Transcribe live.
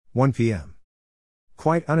1 p.m.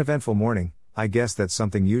 Quite uneventful morning, I guess that's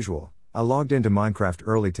something usual. I logged into Minecraft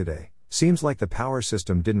early today. Seems like the power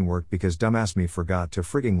system didn't work because dumbass me forgot to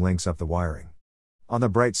frigging links up the wiring. On the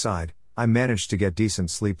bright side, I managed to get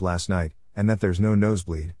decent sleep last night, and that there's no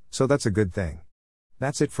nosebleed, so that's a good thing.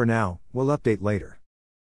 That's it for now, we'll update later.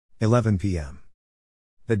 11 p.m.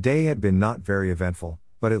 The day had been not very eventful,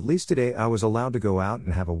 but at least today I was allowed to go out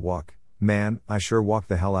and have a walk. Man, I sure walked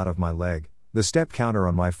the hell out of my leg. The step counter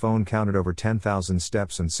on my phone counted over 10,000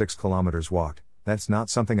 steps and 6 kilometers walked. That's not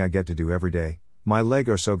something I get to do every day. My leg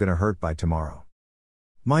are so gonna hurt by tomorrow.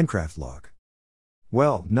 Minecraft log.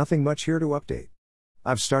 Well, nothing much here to update.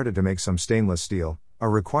 I've started to make some stainless steel, a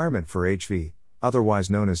requirement for HV, otherwise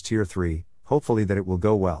known as Tier 3, hopefully that it will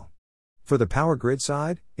go well. For the power grid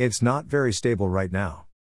side, it's not very stable right now.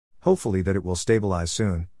 Hopefully that it will stabilize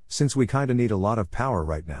soon, since we kinda need a lot of power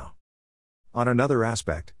right now. On another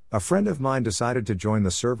aspect, a friend of mine decided to join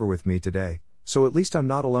the server with me today, so at least I'm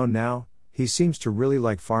not alone now. He seems to really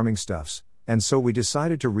like farming stuffs, and so we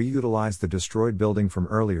decided to reutilize the destroyed building from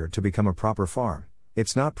earlier to become a proper farm.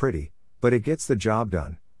 It's not pretty, but it gets the job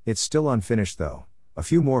done. It's still unfinished though, a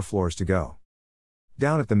few more floors to go.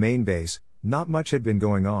 Down at the main base, not much had been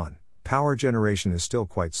going on. Power generation is still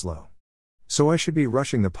quite slow. So I should be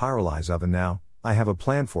rushing the pyrolyze oven now. I have a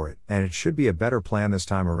plan for it, and it should be a better plan this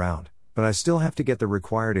time around, but I still have to get the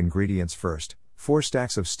required ingredients first. 4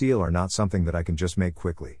 stacks of steel are not something that I can just make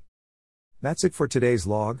quickly. That's it for today's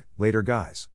log. Later guys.